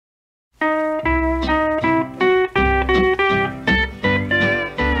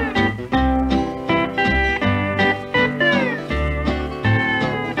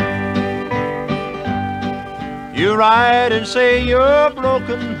write and say you're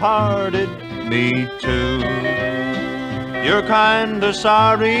broken-hearted, me too. You're kinda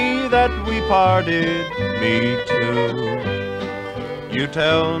sorry that we parted, me too. You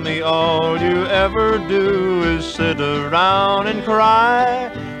tell me all you ever do is sit around and cry.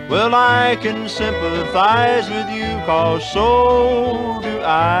 Well, I can sympathize with you, 'cause so do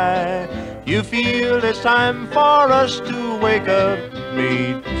I. You feel it's time for us to wake up, me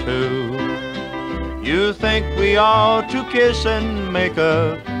too. You think we ought to kiss and make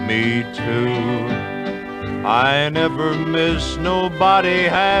up, me too. I never miss nobody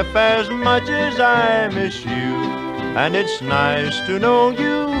half as much as I miss you, and it's nice to know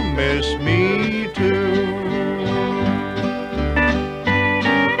you miss me too.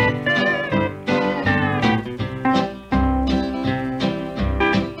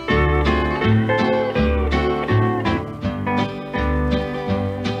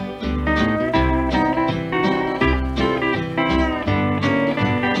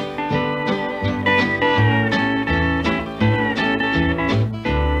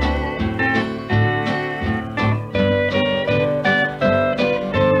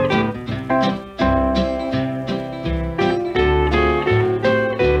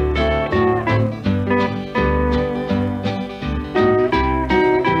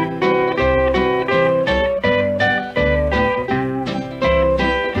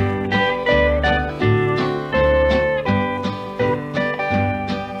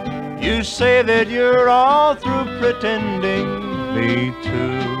 You say that you're all through pretending, me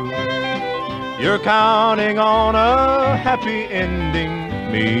too. You're counting on a happy ending,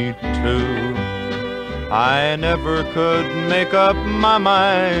 me too. I never could make up my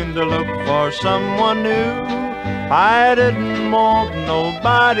mind to look for someone new. I didn't want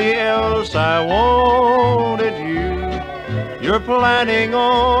nobody else, I wanted you. You're planning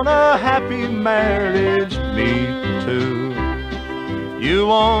on a happy marriage, me too. You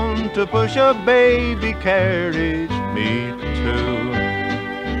want to push a baby carriage, me too.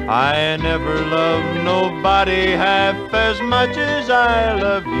 I never loved nobody half as much as I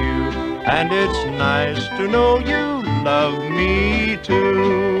love you, and it's nice to know you love me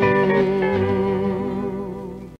too.